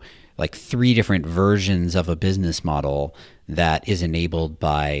through like 3 different versions of a business model that is enabled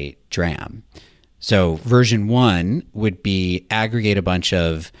by DRAM. So version 1 would be aggregate a bunch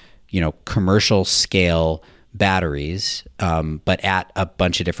of, commercial scale batteries, but at a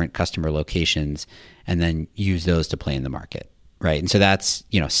bunch of different customer locations, and then use those to play in the market. Right. And so that's,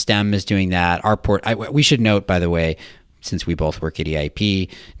 STEM is doing that. We should note, by the way, since we both work at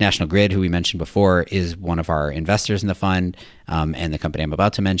EIP, National Grid, who we mentioned before, is one of our investors in the fund. And the company I'm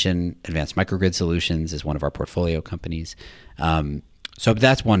about to mention, Advanced Microgrid Solutions, is one of our portfolio companies. So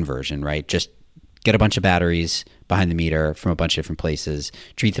that's one version, right? Just get a bunch of batteries behind the meter from a bunch of different places,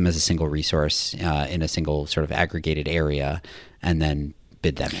 treat them as a single resource in a single sort of aggregated area, and then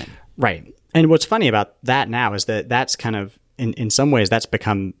bid them in. Right. And what's funny about that now is that that's kind of, in some ways, that's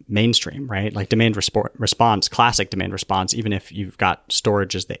become mainstream, right? Like demand response, classic demand response, even if you've got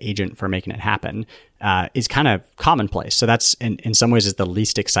storage as the agent for making it happen, is kind of commonplace. So that's, in some ways, is the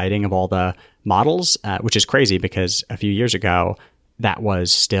least exciting of all the models, which is crazy because a few years ago, that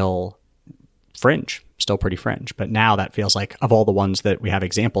was still pretty fringe. But now that feels like, of all the ones that we have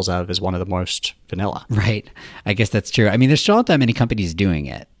examples of, is one of the most vanilla. Right. I guess that's true. I mean, there's still not that many companies doing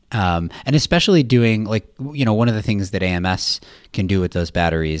it. And especially doing one of the things that AMS can do with those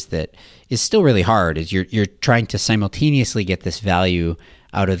batteries that is still really hard is you're trying to simultaneously get this value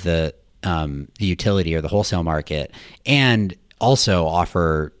out of the utility or the wholesale market and also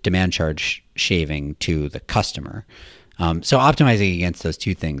offer demand charge shaving to the customer. So optimizing against those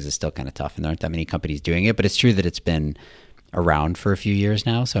two things is still kind of tough, and there aren't that many companies doing it, but it's true that it's been around for a few years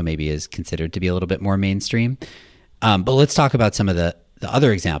now, so maybe is considered to be a little bit more mainstream. But let's talk about some of the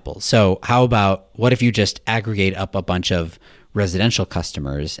other examples. So how about, what if you just aggregate up a bunch of residential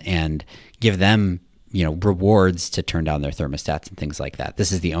customers and give them, rewards to turn down their thermostats and things like that?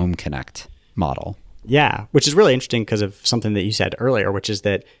 This is the Ohm Connect model. Yeah, which is really interesting because of something that you said earlier, which is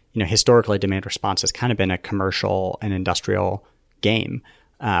that, historically demand response has kind of been a commercial and industrial game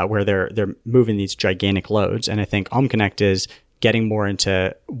where they're moving these gigantic loads. And I think Ohm Connect is getting more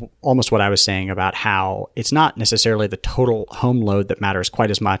into almost what I was saying about how it's not necessarily the total home load that matters quite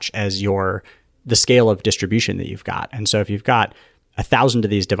as much as the scale of distribution that you've got. And so if you've got 1,000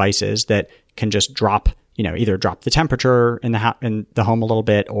 of these devices that can just drop, either drop the temperature in the home a little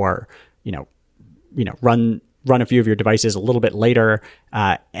bit, or run a few of your devices a little bit later,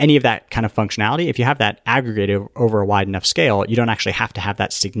 any of that kind of functionality, if you have that aggregated over a wide enough scale, you don't actually have to have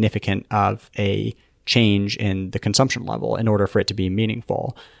that significant of a change in the consumption level in order for it to be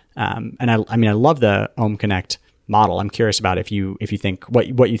meaningful. And I love the Ohm Connect model. I'm curious about if you think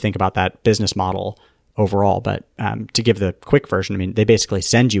what you think about that business model overall. But to give the quick version, they basically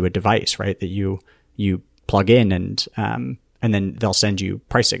send you a device, right, that you plug in, and then they'll send you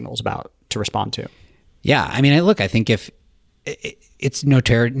price signals to respond to. Yeah, I think if it's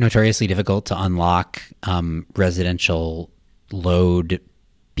notoriously difficult to unlock residential load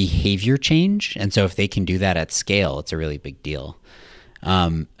behavior change, and so if they can do that at scale, it's a really big deal.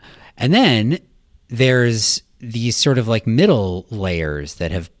 And then there's these sort of like middle layers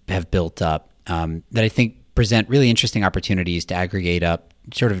that have built up that I think present really interesting opportunities to aggregate up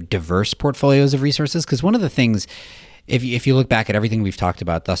sort of diverse portfolios of resources. Because one of the things, if you look back at everything we've talked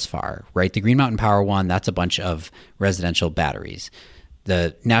about thus far, right, the Green Mountain Power One, that's a bunch of residential batteries.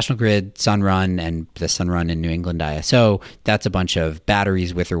 The National Grid Sunrun and the Sunrun in New England ISO, that's a bunch of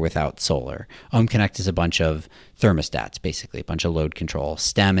batteries with or without solar. Ohm Connect is a bunch of thermostats, basically, a bunch of load control.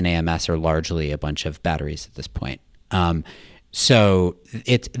 STEM and AMS are largely a bunch of batteries at this point. So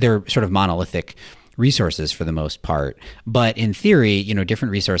they're sort of monolithic resources for the most part. But in theory,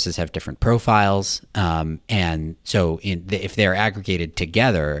 different resources have different profiles. And so if they're aggregated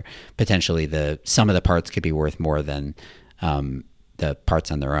together, potentially the sum of the parts could be worth more than the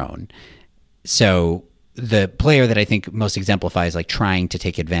parts on their own. So the player that I think most exemplifies like trying to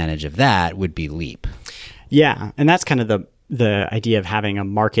take advantage of that would be Leap. Yeah, and that's kind of the idea of having a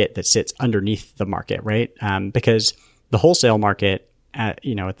market that sits underneath the market, right? Because the wholesale market, at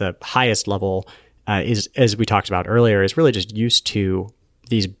the highest level, is, as we talked about earlier, is really just used to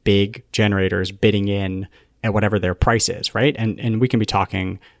these big generators bidding in at whatever their price is, right? And we can be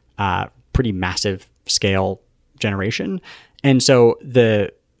talking pretty massive scale generation. And so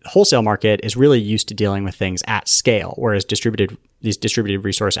the wholesale market is really used to dealing with things at scale, whereas these distributed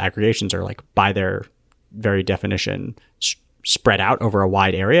resource aggregations are like, by their very definition, spread out over a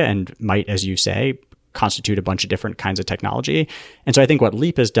wide area and might, as you say, constitute a bunch of different kinds of technology. And so I think what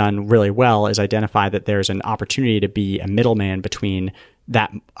Leap has done really well is identify that there's an opportunity to be a middleman between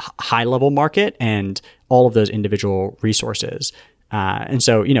that high level market and all of those individual resources. And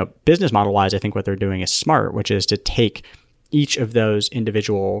so, business model wise, I think what they're doing is smart, which is to take each of those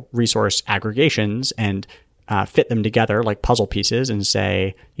individual resource aggregations and fit them together like puzzle pieces and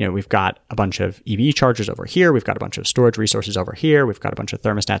say, we've got a bunch of EV chargers over here. We've got a bunch of storage resources over here. We've got a bunch of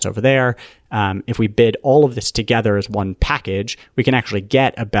thermostats over there. If we bid all of this together as one package, we can actually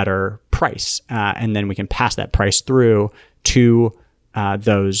get a better price. And then we can pass that price through to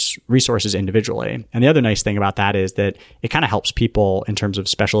those resources individually. And the other nice thing about that is that it kind of helps people in terms of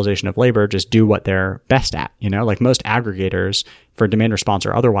specialization of labor just do what they're best at. Like most aggregators for demand response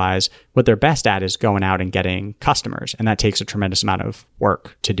or otherwise, what they're best at is going out and getting customers. And that takes a tremendous amount of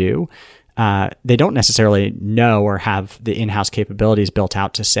work to do. They don't necessarily know or have the in-house capabilities built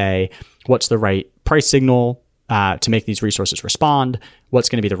out to say, what's the right price signal to make these resources respond? What's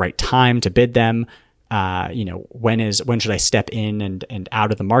going to be the right time to bid them? When should I step in and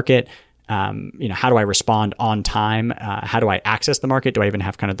out of the market? How do I respond on time? How do I access the market? Do I even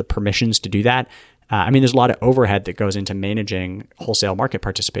have kind of the permissions to do that? There's a lot of overhead that goes into managing wholesale market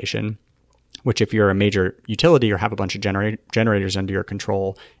participation, which if you're a major utility or have a bunch of generators under your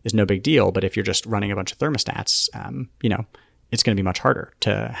control is no big deal. But if you're just running a bunch of thermostats, it's going to be much harder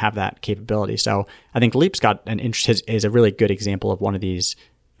to have that capability. So I think Leap's got is a really good example of one of these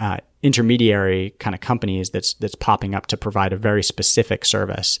intermediary kind of companies that's popping up to provide a very specific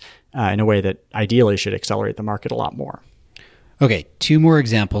service in a way that ideally should accelerate the market a lot more. Okay, 2 more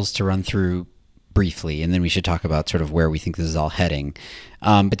examples to run through briefly, and then we should talk about sort of where we think this is all heading.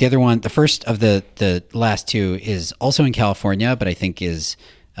 But the other one, the first of the last 2 is also in California, but I think is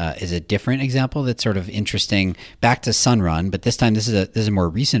a different example that's sort of interesting. Back to Sunrun, but this time this is a more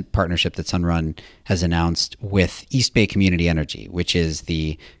recent partnership that Sunrun has announced with East Bay Community Energy, which is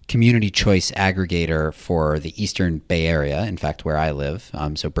the community choice aggregator for the Eastern Bay Area. In fact, where I live,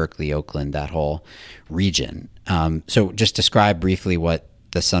 so Berkeley, Oakland, that whole region. So just describe briefly what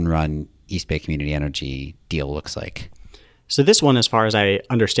the Sunrun East Bay Community Energy deal looks like. So this one, as far as I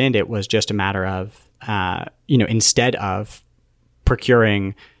understand it, was just a matter of, instead of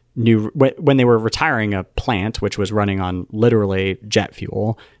procuring when they were retiring a plant, which was running on literally jet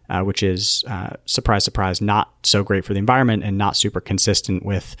fuel, which is, surprise, surprise, not so great for the environment and not super consistent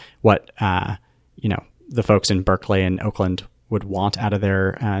with what, the folks in Berkeley and Oakland would want out of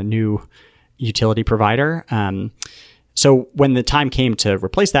their new utility provider. So when the time came to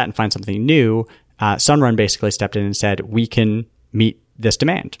replace that and find something new, Sunrun basically stepped in and said, we can meet this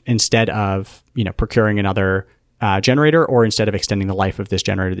demand instead of, procuring another generator, or instead of extending the life of this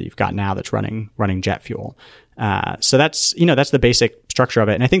generator that you've got now that's running jet fuel. So that's the basic structure of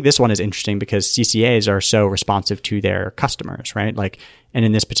it. And I think this one is interesting because CCAs are so responsive to their customers, right? And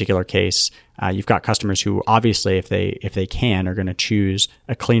in this particular case, you've got customers who obviously, if they can, are going to choose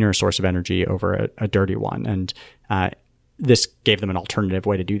a cleaner source of energy over a dirty one. And this gave them an alternative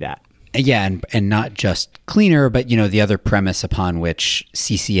way to do that. Yeah, and not just cleaner, but the other premise upon which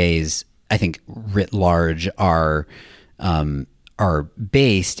CCAs, I think, writ large are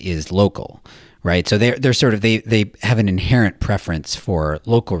based is local, right? So they're sort of they have an inherent preference for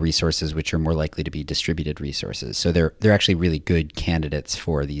local resources, which are more likely to be distributed resources. So they're actually really good candidates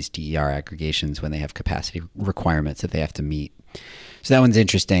for these DER aggregations when they have capacity requirements that they have to meet. So that one's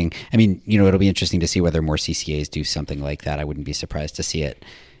interesting. I mean, it'll be interesting to see whether more CCAs do something like that. I wouldn't be surprised to see it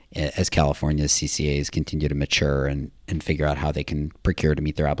as California's CCAs continue to mature and figure out how they can procure to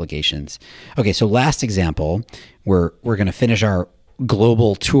meet their obligations. Okay, so last example, we're going to finish our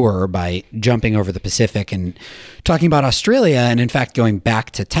global tour by jumping over the Pacific and talking about Australia, and in fact going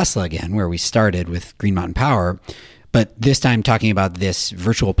back to Tesla again, where we started with Green Mountain Power, but this time talking about this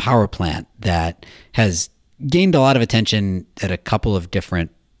virtual power plant that has gained a lot of attention at a couple of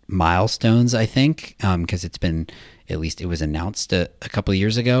different milestones, I think, because it's been, at least it was announced a couple of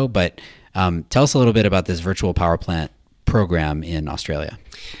years ago. But tell us a little bit about this virtual power plant program in Australia.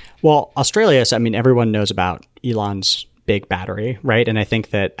 Well, Australia, so, everyone knows about Elon's big battery, right? And I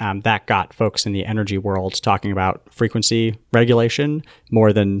think that that got folks in the energy world talking about frequency regulation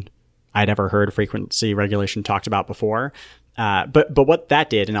more than I'd ever heard frequency regulation talked about before. But what that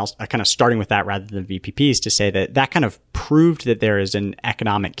did, and I'll kind of starting with that rather than VPPs, to say that kind of proved that there is an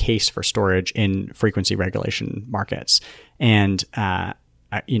economic case for storage in frequency regulation markets. And,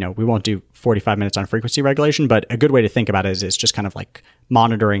 we won't do 45 minutes on frequency regulation, but a good way to think about it is it's just kind of like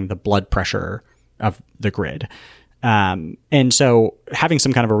monitoring the blood pressure of the grid. And so having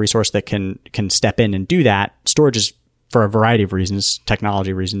some kind of a resource that can step in and do that, storage is, for a variety of reasons,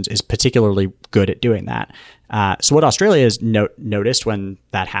 technology reasons, is particularly good at doing that. So what Australia has noticed when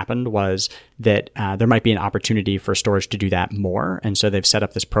that happened was that there might be an opportunity for storage to do that more. And so they've set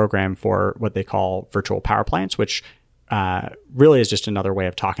up this program for what they call virtual power plants, which really is just another way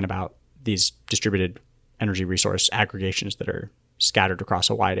of talking about these distributed energy resource aggregations that are scattered across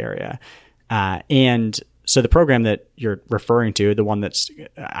a wide area. And so the program that you're referring to, the one that's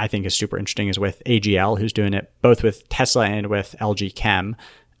I think is super interesting, is with AGL, who's doing it both with Tesla and with LG Chem,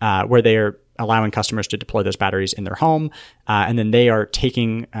 where they are allowing customers to deploy those batteries in their home. And then they are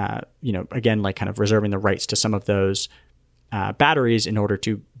taking, again, like kind of reserving the rights to some of those batteries in order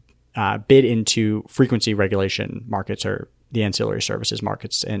to bid into frequency regulation markets, or the ancillary services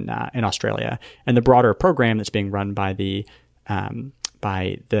markets in Australia. And the broader program that's being run by the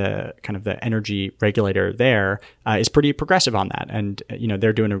kind of the energy regulator there is pretty progressive on that. And,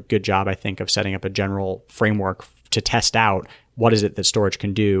 they're doing a good job, I think, of setting up a general framework to test out what is it that storage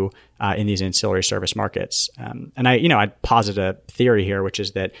can do in these ancillary service markets. And I'd posit a theory here, which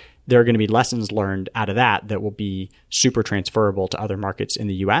is that there are going to be lessons learned out of that will be super transferable to other markets in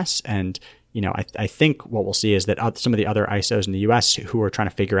the US. And, I think what we'll see is that some of the other ISOs in the US who are trying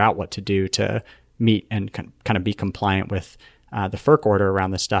to figure out what to do to meet and kind of be compliant with the FERC order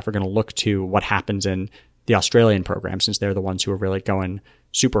around this stuff are going to look to what happens in the Australian program, since they're the ones who are really going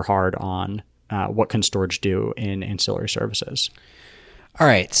super hard on what can storage do in ancillary services. All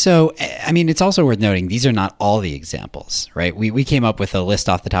right. So, I mean, it's also worth noting these are not all the examples, right? We came up with a list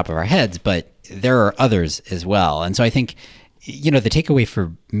off the top of our heads, but there are others as well. And so I think, the takeaway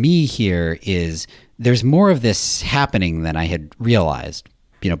for me here is there's more of this happening than I had realized,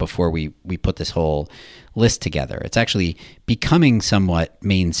 before we put this whole list together. It's actually becoming somewhat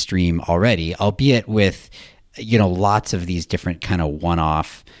mainstream already, albeit with, lots of these different kind of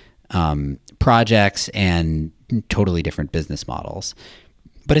one-off projects and totally different business models.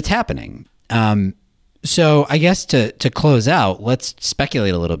 But it's happening. So I guess to close out, let's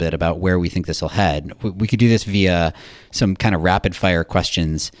speculate a little bit about where we think this will head. We could do this via some kind of rapid fire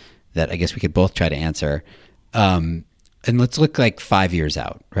questions that I guess we could both try to answer. And let's look like 5 years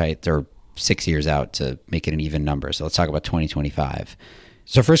out, right? Or 6 years out to make it an even number. So let's talk about 2025.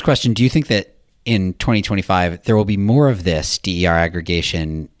 So first question, do you think that in 2025, there will be more of this DER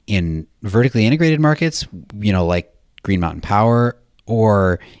aggregation in vertically integrated markets, like Green Mountain Power,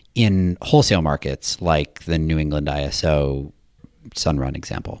 or in wholesale markets like the New England ISO Sunrun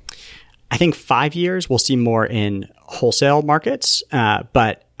example? I think 5 years we'll see more in wholesale markets,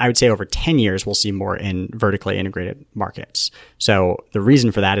 but I would say over 10 years we'll see more in vertically integrated markets. So the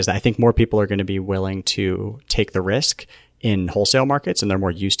reason for that is that I think more people are going to be willing to take the risk in wholesale markets, and they're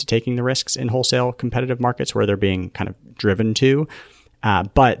more used to taking the risks in wholesale competitive markets where they're being kind of driven to.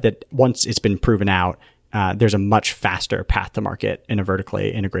 But that once it's been proven out, there's a much faster path to market in a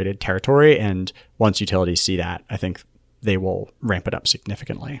vertically integrated territory. And once utilities see that, I think they will ramp it up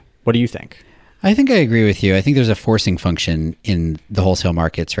significantly. What do you think? I think I agree with you. I think there's a forcing function in the wholesale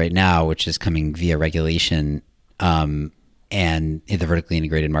markets right now, which is coming via regulation. And the vertically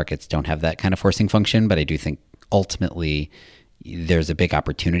integrated markets don't have that kind of forcing function. But I do think ultimately there's a big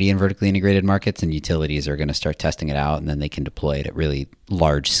opportunity in vertically integrated markets, and utilities are going to start testing it out, and then they can deploy it at really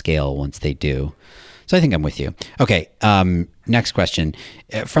large scale once they do. So I think I'm with you. Okay, next question.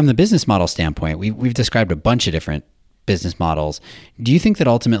 From the business model standpoint, we've described a bunch of different business models. Do you think that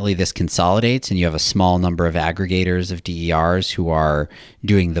ultimately this consolidates and you have a small number of aggregators of DERs who are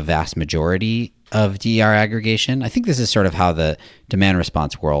doing the vast majority of DER aggregation? I think this is sort of how the demand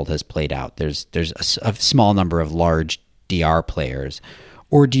response world has played out. There's a small number of large DR players.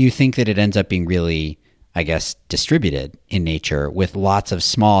 Or do you think that it ends up being really, I guess, distributed in nature with lots of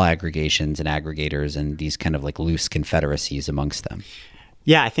small aggregations and aggregators and these kind of like loose confederacies amongst them?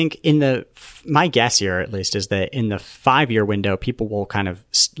 Yeah, I think my guess here at least is that in the 5-year window, people will kind of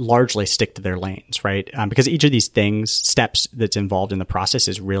largely stick to their lanes, right? Because each of these steps that's involved in the process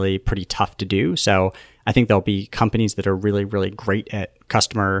is really pretty tough to do. So I think there'll be companies that are really, really great at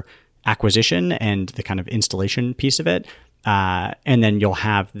customer acquisition and the kind of installation piece of it. And then you'll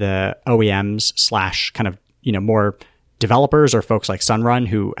have the OEMs / kind of, more developers or folks like Sunrun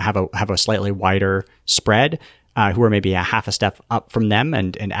who have a slightly wider spread, who are maybe a half a step up from them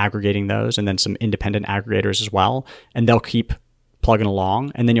and aggregating those, and then some independent aggregators as well. And they'll keep plugging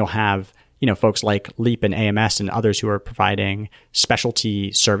along. And then you'll have, folks like Leap and AMS and others who are providing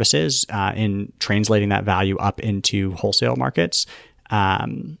specialty services in translating that value up into wholesale markets.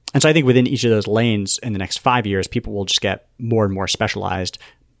 And so I think within each of those lanes in the next 5 years, people will just get more and more specialized.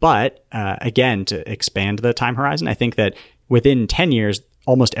 But again, to expand the time horizon, I think that within 10 years,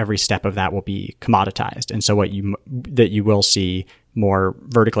 almost every step of that will be commoditized. And so you will see more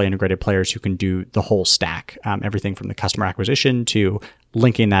vertically integrated players who can do the whole stack, everything from the customer acquisition to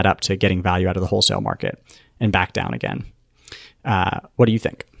linking that up to getting value out of the wholesale market and back down again. What do you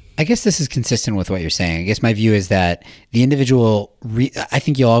think? I guess this is consistent with what you're saying. I guess my view is that the individual, I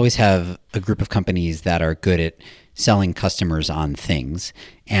think you'll always have a group of companies that are good at selling customers on things.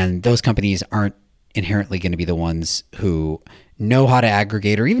 And those companies aren't inherently going to be the ones who know how to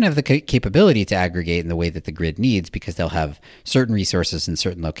aggregate or even have the capability to aggregate in the way that the grid needs, because they'll have certain resources in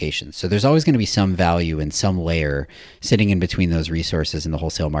certain locations. So there's always going to be some value in some layer sitting in between those resources in the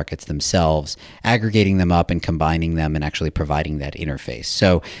wholesale markets themselves, aggregating them up and combining them and actually providing that interface.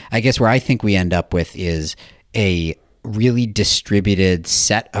 So I guess where I think we end up with is a really distributed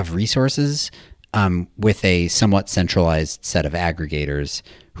set of resources with a somewhat centralized set of aggregators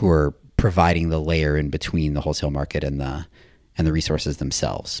who are providing the layer in between the wholesale market and the resources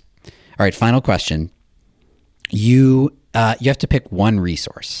themselves. All right, final question. You have to pick one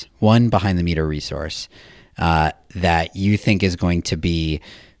resource, one behind the meter resource that you think is going to be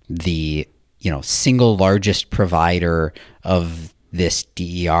the single largest provider of this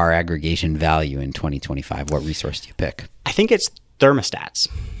DER aggregation value in 2025. What resource do you pick? I think it's thermostats.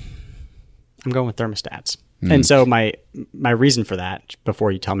 I'm going with thermostats. And so my reason for that,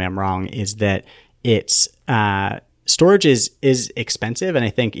 before you tell me I'm wrong, is that it's storage is expensive. And I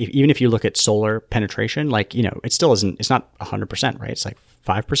think even if you look at solar penetration, like, it still isn't, it's not 100%, right? It's like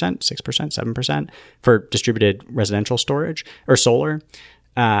 5%, 6%, 7% for distributed residential storage or solar.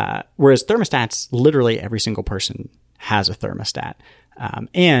 Whereas thermostats, literally every single person has a thermostat.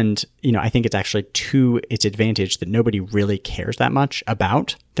 And I think it's actually to its advantage that nobody really cares that much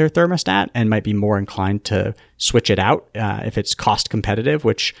about their thermostat and might be more inclined to switch it out if it's cost competitive,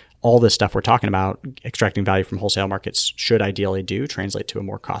 which all this stuff we're talking about, extracting value from wholesale markets, should ideally translate to a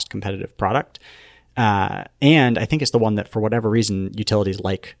more cost competitive product. And I think it's the one that, for whatever reason, utilities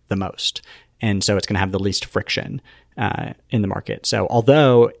like the most. And so it's going to have the least friction in the market. So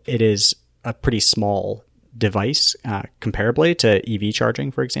although it is a pretty small device comparably to EV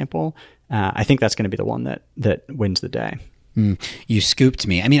charging, for example, I think that's going to be the one that wins the day. You scooped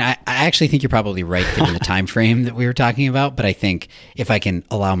me. I mean, I actually think you're probably right given the time frame that we were talking about, but I think if I can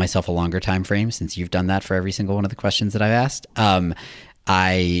allow myself a longer time frame, since you've done that for every single one of the questions that I've asked,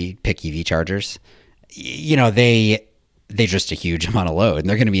 I pick EV chargers. They're just a huge amount of load, and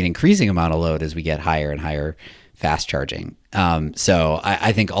they're going to be an increasing amount of load as we get higher and higher fast charging. So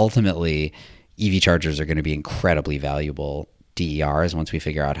I think ultimately EV chargers are going to be incredibly valuable DERs once we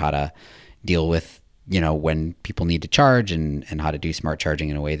figure out how to deal with, when people need to charge and how to do smart charging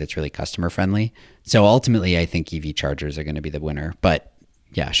in a way that's really customer friendly. So ultimately, I think EV chargers are going to be the winner. But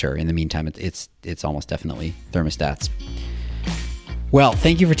yeah, sure. In the meantime, it's almost definitely thermostats. Well,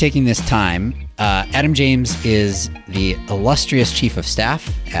 thank you for taking this time. Adam James is the illustrious Chief of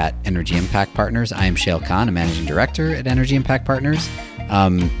Staff at Energy Impact Partners. I am Shail Khan, a Managing Director at Energy Impact Partners.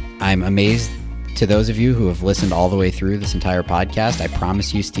 I'm amazed to those of you who have listened all the way through this entire podcast. I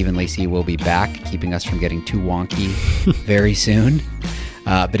promise you Stephen Lacey will be back, keeping us from getting too wonky very soon.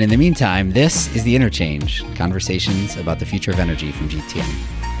 But in the meantime, this is The Interchange, conversations about the future of energy from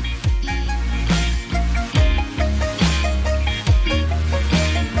GTM.